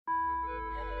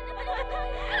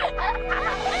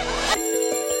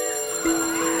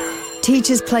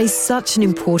Teachers play such an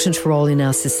important role in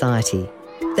our society.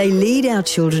 They lead our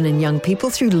children and young people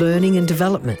through learning and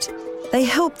development. They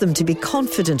help them to be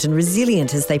confident and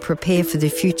resilient as they prepare for the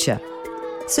future.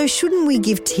 So shouldn't we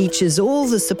give teachers all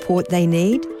the support they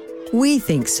need? We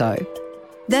think so.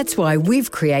 That's why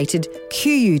we've created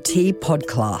QUT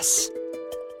Podclass.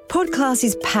 Podclass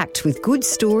is packed with good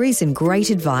stories and great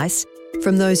advice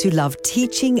from those who love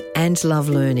teaching and love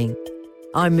learning.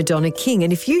 I'm Madonna King,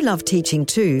 and if you love teaching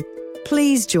too,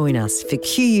 please join us for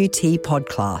QUT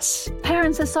Podclass.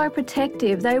 Parents are so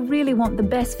protective. They really want the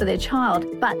best for their child,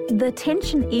 but the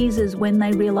tension eases when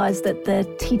they realise that the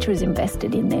teacher is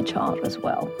invested in their child as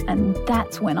well. And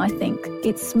that's when I think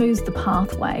it smooths the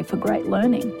pathway for great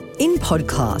learning. In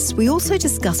Podclass, we also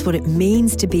discuss what it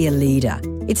means to be a leader.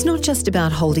 It's not just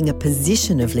about holding a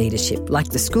position of leadership like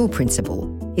the school principal.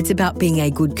 It's about being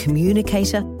a good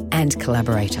communicator and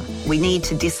collaborator. We need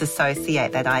to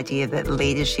disassociate that idea that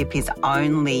leadership is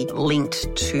only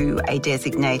linked to a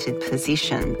designated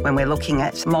position. When we're looking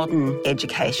at modern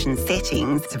education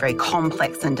settings, it's a very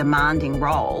complex and demanding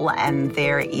role, and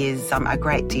there is a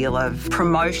great deal of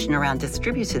promotion around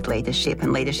distributed leadership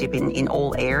and leadership in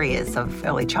all areas of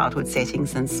early childhood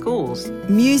settings and schools.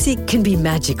 Music can be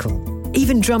magical.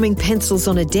 Even drumming pencils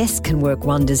on a desk can work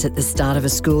wonders at the start of a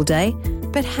school day.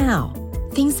 But how?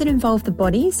 Things that involve the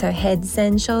body, so heads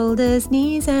and shoulders,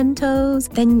 knees and toes.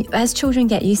 Then as children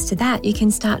get used to that, you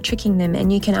can start tricking them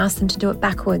and you can ask them to do it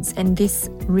backwards. And this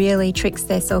really tricks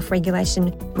their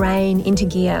self-regulation brain into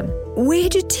gear. Where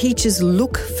do teachers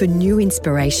look for new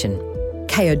inspiration?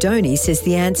 Kay O'Doney says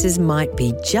the answers might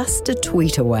be just a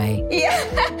tweet away.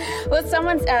 Yeah, well,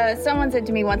 someone said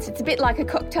to me once, it's a bit like a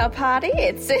cocktail party.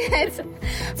 It's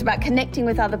about connecting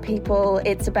with other people.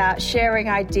 It's about sharing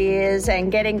ideas and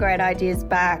getting great ideas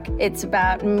back. It's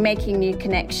about making new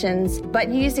connections, but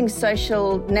using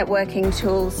social networking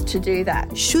tools to do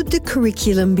that. Should the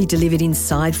curriculum be delivered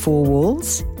inside four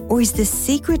walls? Or is the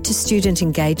secret to student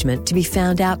engagement to be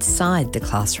found outside the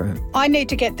classroom? I need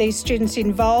to get these students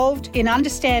involved in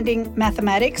understanding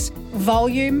mathematics,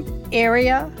 volume,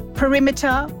 area,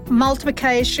 perimeter,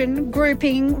 multiplication,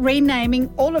 grouping,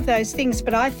 renaming, all of those things,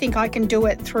 but I think I can do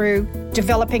it through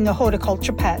developing a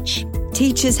horticulture patch.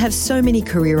 Teachers have so many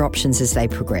career options as they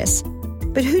progress,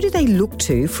 but who do they look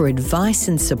to for advice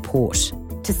and support?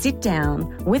 To sit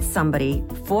down with somebody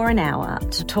for an hour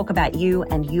to talk about you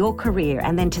and your career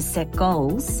and then to set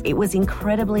goals, it was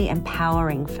incredibly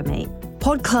empowering for me.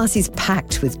 Podclass is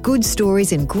packed with good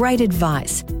stories and great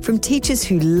advice from teachers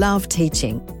who love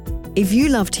teaching. If you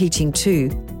love teaching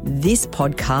too, this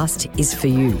podcast is for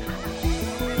you.